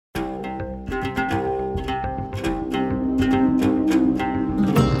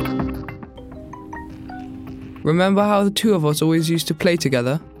Remember how the two of us always used to play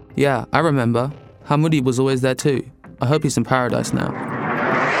together? Yeah, I remember. Hamudi was always there too. I hope he's in paradise now.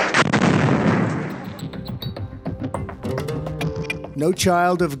 No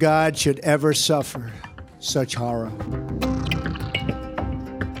child of God should ever suffer such horror.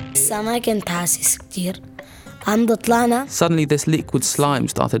 Suddenly this liquid slime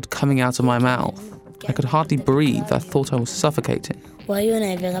started coming out of my mouth. I could hardly breathe. I thought I was suffocating.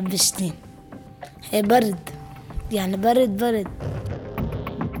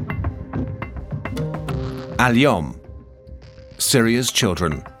 Al-Yom, Syria's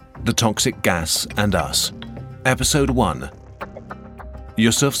Children, The Toxic Gas and Us. Episode 1.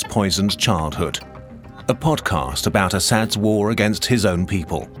 Yusuff's Poisoned Childhood. A podcast about Assad's war against his own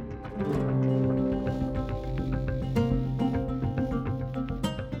people.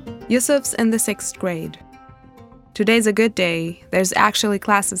 Yusuff's in the 6th grade. Today's a good day. There's actually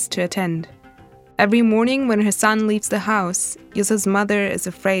classes to attend. Every morning when her son leaves the house, Yusuff's mother is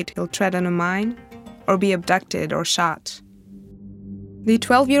afraid he'll tread on a mine or be abducted or shot. The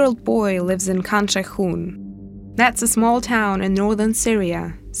 12-year-old boy lives in Khan Shaykhun. That's a small town in northern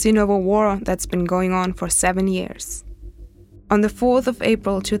Syria, scene of a war that's been going on for 7 years. On the 4th of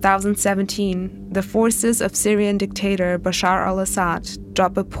April 2017, the forces of Syrian dictator Bashar al-Assad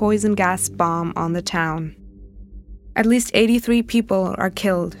drop a poison gas bomb on the town. At least 83 people are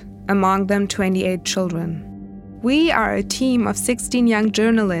killed, among them 28 children. We are a team of 16 young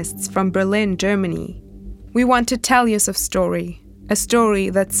journalists from Berlin, Germany. We want to tell Yusuff's story, a story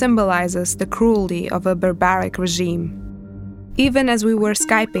that symbolizes the cruelty of a barbaric regime. Even as we were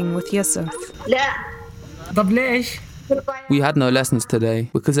Skyping with Yusuff. We had no lessons today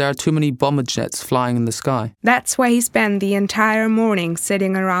because there are too many bomber jets flying in the sky. That's why he spent the entire morning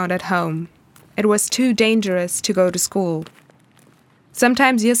sitting around at home. It was too dangerous to go to school.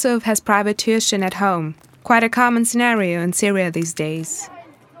 Sometimes Yusuff has private tuition at home, quite a common scenario in Syria these days.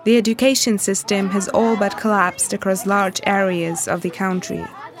 The education system has all but collapsed across large areas of the country.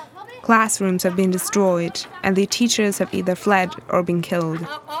 Classrooms have been destroyed, and the teachers have either fled or been killed.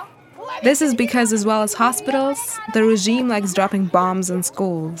 This is because, as well as hospitals, the regime likes dropping bombs in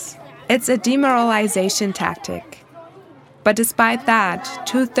schools. It's a demoralization tactic. But despite that,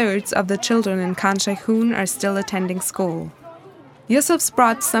 2/3 of the children in Khan Shaykhun are still attending school. Yusuff's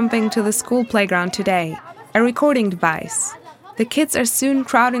brought something to the school playground today, a recording device. The kids are soon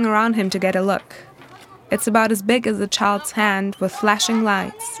crowding around him to get a look. It's about as big as a child's hand with flashing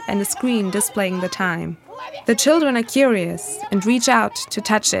lights and a screen displaying the time. The children are curious and reach out to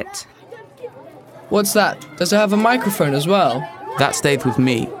touch it. What's that? Does it have a microphone as well? That stayed with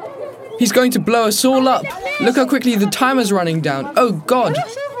me. He's going to blow us all up. Look how quickly the timer's running down. Oh, God.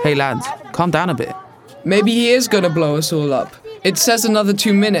 Hey, lads, calm down a bit. Maybe he is going to blow us all up. It says another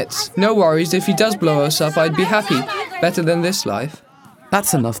 2 minutes. No worries, if he does blow us up, I'd be happy. Better than this life.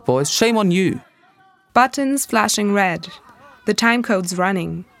 That's enough, boys. Shame on you. Buttons flashing red. The time code's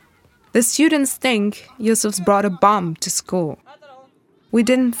running. The students think Yusuff's brought a bomb to school. We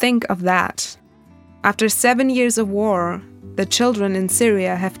didn't think of that. After 7 years of war, the children in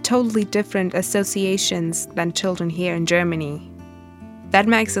Syria have totally different associations than children here in Germany. That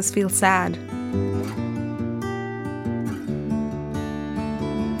makes us feel sad.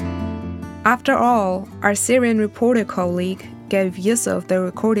 After all, our Syrian reporter colleague gave Yusuff the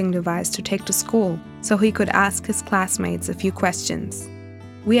recording device to take to school so he could ask his classmates a few questions.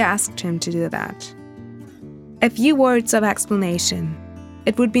 We asked him to do that. A few words of explanation.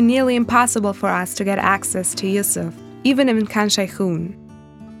 It would be nearly impossible for us to get access to Yusuff, even in Khan Shaykhun.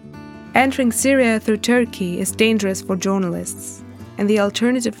 Entering Syria through Turkey is dangerous for journalists, and the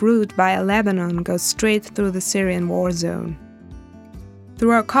alternative route via Lebanon goes straight through the Syrian war zone.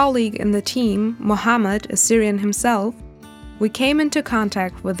 Through our colleague in the team, Mohammed, a Syrian himself, we came into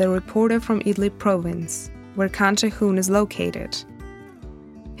contact with a reporter from Idlib province, where Khan Shaykhun is located.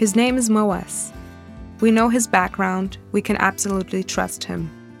 His name is Moaz. We know his background, we can absolutely trust him.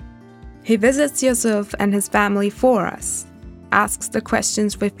 He visits Yusuff and his family for us, asks the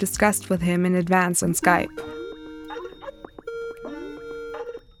questions we've discussed with him in advance on Skype.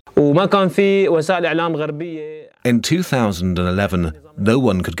 In 2011, no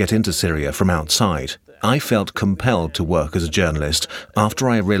one could get into Syria from outside. I felt compelled to work as a journalist after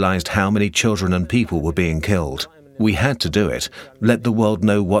I realized how many children and people were being killed. We had to do it, let the world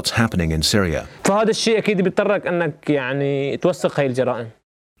know what's happening in Syria.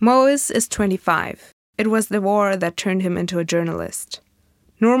 Moaz is 25. It was the war that turned him into a journalist.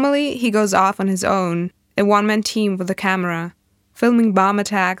 Normally, he goes off on his own, a one-man team with a camera, filming bomb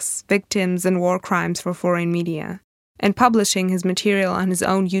attacks, victims, and war crimes for foreign media, and publishing his material on his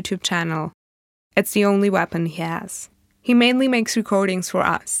own YouTube channel. It's the only weapon he has. He mainly makes recordings for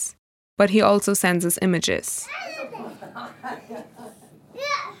us, but he also sends us images.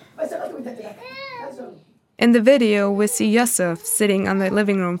 In the video, we see Yusuff sitting on the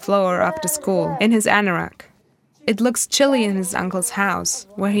living room floor after school in his anorak. It looks chilly in his uncle's house,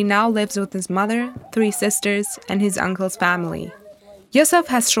 where he now lives with his mother, 3 sisters, and his uncle's family. Yusuff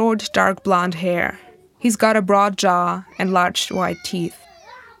has short, dark blonde hair. He's got a broad jaw and large white teeth.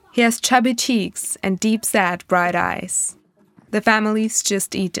 He has chubby cheeks and deep-set, bright eyes. The family's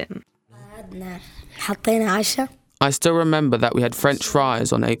just eaten. I still remember that we had French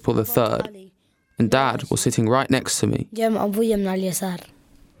fries on April the 3rd, and Dad was sitting right next to me.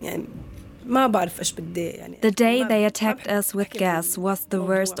 The day they attacked us with gas was the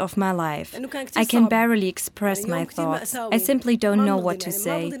worst of my life. I can barely express my thoughts. I simply don't know what to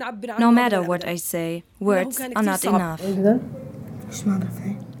say. No matter what I say, words are not enough.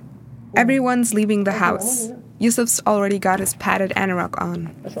 Everyone's leaving the house. Yusuff's already got his padded anorak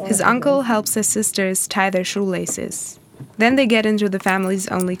on. His uncle helps his sisters tie their shoelaces. Then they get into the family's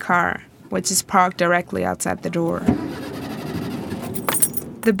only car, which is parked directly outside the door.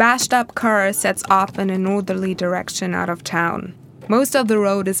 The bashed-up car sets off in a northerly direction out of town. Most of the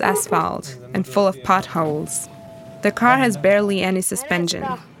road is asphalt and full of potholes. The car has barely any suspension.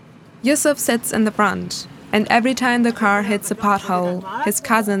 Yusuff sits in the front, and every time the car hits a pothole, his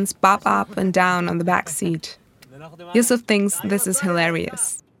cousins bop up and down on the back seat. Yusuff thinks this is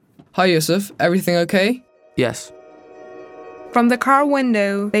hilarious. Hi Yusuff, everything okay? Yes. From the car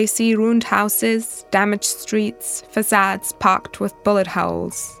window, they see ruined houses, damaged streets, facades pocked with bullet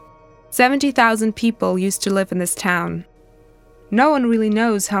holes. 70,000 people used to live in this town. No one really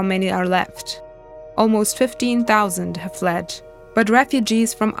knows how many are left. Almost 15,000 have fled, but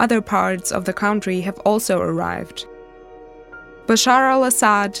refugees from other parts of the country have also arrived. Bashar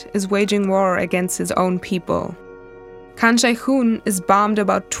al-Assad is waging war against his own people. Khan Sheikhoun is bombed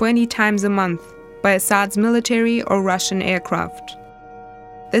about 20 times a month by Assad's military or Russian aircraft.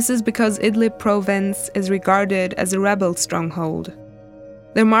 This is because Idlib province is regarded as a rebel stronghold.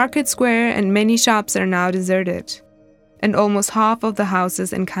 The market square and many shops are now deserted, and almost half of the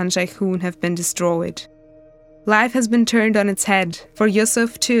houses in Khan Sheikhoun have been destroyed. Life has been turned on its head for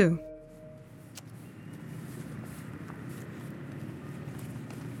Yusuff too.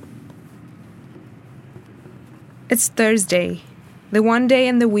 It's Thursday, the one day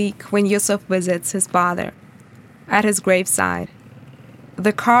in the week when Yusuff visits his father, at his graveside.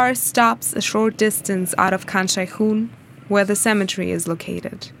 The car stops a short distance out of Khan Sheikhoun, where the cemetery is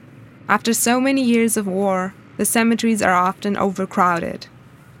located. After so many years of war, the cemeteries are often overcrowded.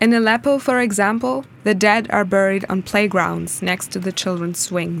 In Aleppo, for example, the dead are buried on playgrounds next to the children's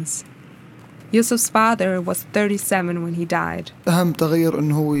swings. Yusuff's father was 37 when he died.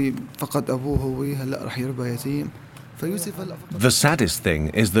 The saddest thing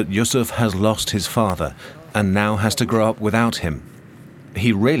is that Yusuff has lost his father and now has to grow up without him.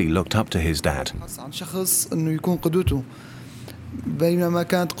 He really looked up to his dad.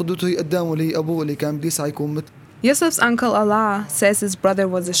 Yusuff's uncle Allah says his brother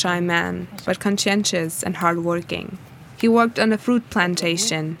was a shy man, but conscientious and hardworking. He worked on a fruit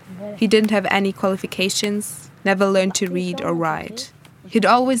plantation. He didn't have any qualifications, never learned to read or write. He'd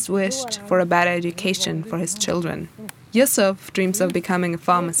always wished for a better education for his children. Yusuff dreams of becoming a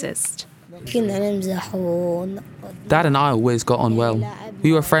pharmacist. Dad and I always got on well.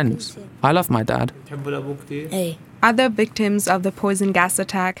 We were friends. I love my dad. Other victims of the poison gas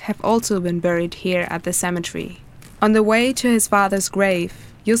attack have also been buried here at the cemetery. On the way to his father's grave,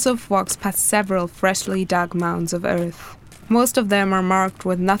 Yusuff walks past several freshly dug mounds of earth. Most of them are marked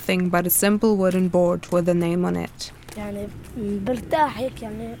with nothing but a simple wooden board with a name on it.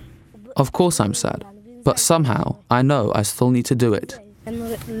 Of course I'm sad, but somehow I know I still need to do it.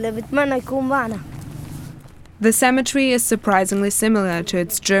 The cemetery is surprisingly similar to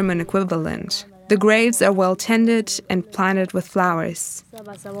its German equivalent. The graves are well tended and planted with flowers.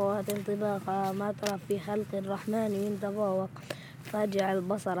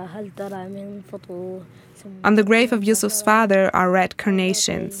 On the grave of Yusuff's father are red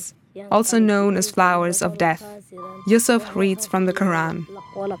carnations, also known as flowers of death. Yusuff reads from the Quran.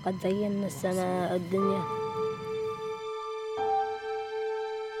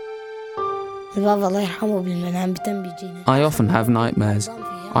 I often have nightmares.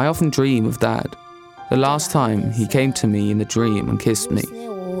 I often dream of Dad. The last time he came to me in the dream and kissed me.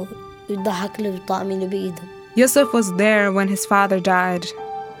 Yusuff was there when his father died.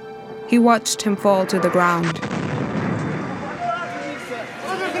 He watched him fall to the ground.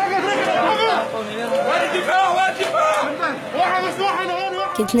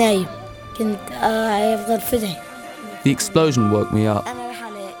 The explosion woke me up.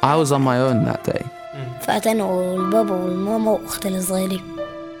 I was on my own that day.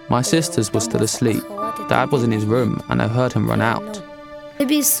 My sisters were still asleep. Dad was in his room and I heard him run out.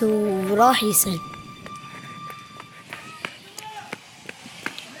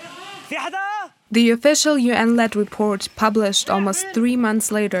 The official UN-led report published almost 3 months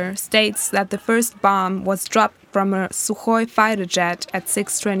later states that the first bomb was dropped from a Sukhoi fighter jet at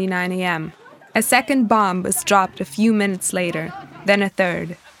 6:29 a.m. A second bomb is dropped a few minutes later, then a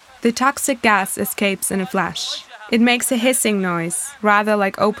third. The toxic gas escapes in a flash. It makes a hissing noise, rather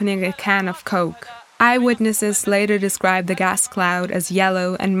like opening a can of Coke. Eyewitnesses later describe the gas cloud as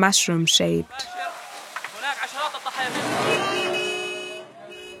yellow and mushroom-shaped.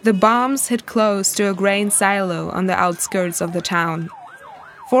 The bombs hit close to a grain silo on the outskirts of the town,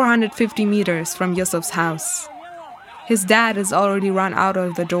 450 meters from Yusuff's house. His dad has already run out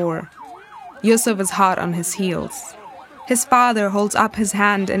of the door. Yusuff is hot on his heels. His father holds up his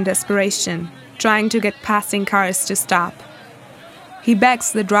hand in desperation, trying to get passing cars to stop. He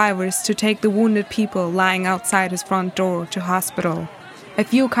begs the drivers to take the wounded people lying outside his front door to hospital. A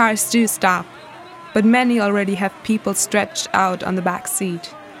few cars do stop, but many already have people stretched out on the back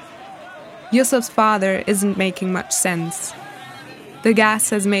seat. Yusuff's father isn't making much sense. The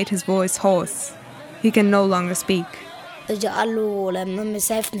gas has made his voice hoarse. He can no longer speak.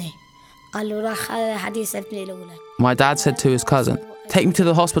 My dad said to his cousin, "Take me to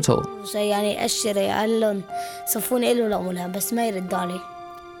the hospital."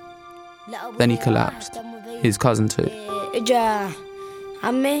 Then he collapsed. His cousin too.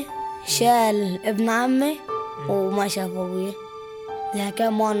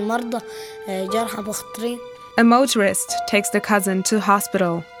 A motorist takes the cousin to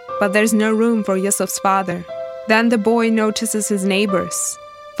hospital, but there's no room for Yusuff's father. Then the boy notices his neighbors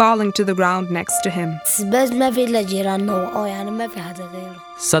falling to the ground next to him.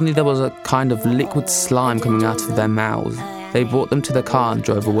 Suddenly there was a kind of liquid slime coming out of their mouths. They brought them to the car and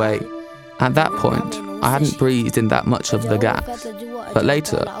drove away. At that point, I hadn't breathed in that much of the gas. But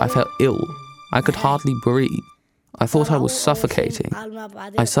later, I felt ill. I could hardly breathe. I thought I was suffocating.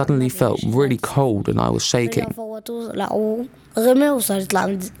 I suddenly felt really cold and I was shaking.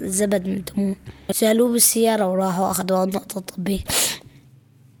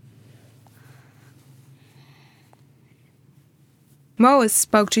 Moaz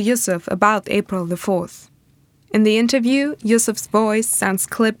spoke to Yusuff about April the 4th. In the interview, Yusuff's voice sounds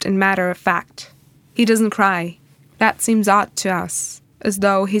clipped and matter-of-fact. He doesn't cry. That seems odd to us, as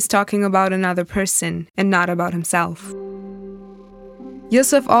though he's talking about another person and not about himself.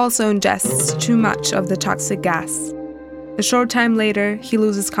 Yusuff also ingests too much of the toxic gas. A short time later, he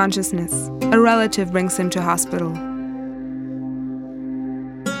loses consciousness. A relative brings him to hospital.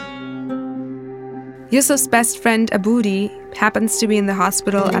 Yusuff's best friend Aboudi happens to be in the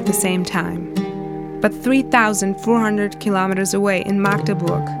hospital at the same time, but 3,400 kilometers away in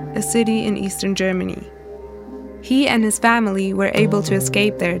Magdeburg, a city in eastern Germany. He and his family were able to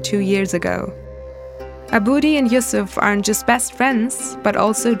escape there 2 years ago. Aboudi and Yusuff aren't just best friends, but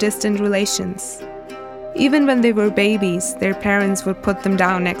also distant relations. Even when they were babies, their parents would put them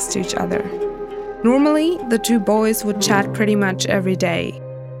down next to each other. Normally, the two boys would chat pretty much every day.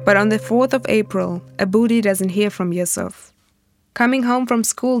 But on the 4th of April, Aboudi doesn't hear from Yusuff. Coming home from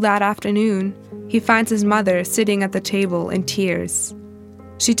school that afternoon, he finds his mother sitting at the table in tears.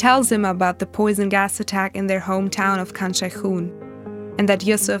 She tells him about the poison gas attack in their hometown of Khan Shaykhun, and that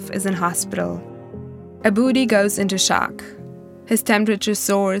Yusuff is in hospital. Aboudi goes into shock. His temperature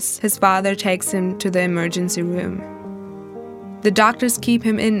soars, his father takes him to the emergency room. The doctors keep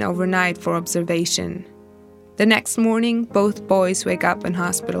him in overnight for observation. The next morning, both boys wake up in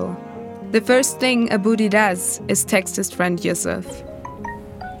hospital. The first thing Aboudi does is text his friend Yusuff.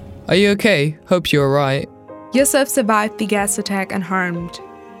 "Are you okay? Hope you're alright." Yusuff survived the gas attack unharmed.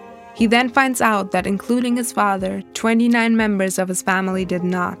 He then finds out that including his father, 29 members of his family did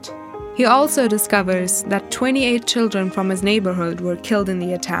not. He also discovers that 28 children from his neighborhood were killed in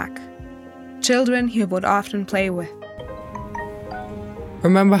the attack. Children he would often play with.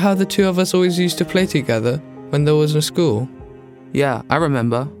 Remember how the two of us always used to play together when there was no school? Yeah, I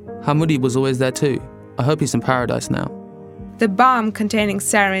remember. Hamoudi was always there too. I hope he's in paradise now. The bomb containing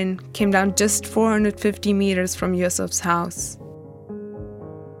sarin came down just 450 meters from Yusuff's house.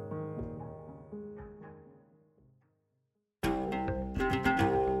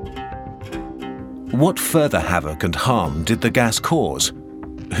 What further havoc and harm did the gas cause?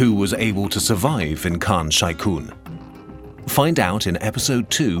 Who was able to survive in Khan Shaykhun? Find out in episode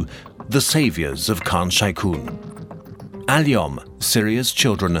 2, The Saviors of Khan Shaykhun. Al-Yom, Syria's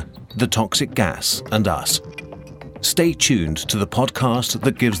Children, the Toxic Gas and Us. Stay tuned to the podcast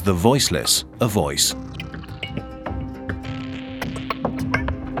that gives the voiceless a voice.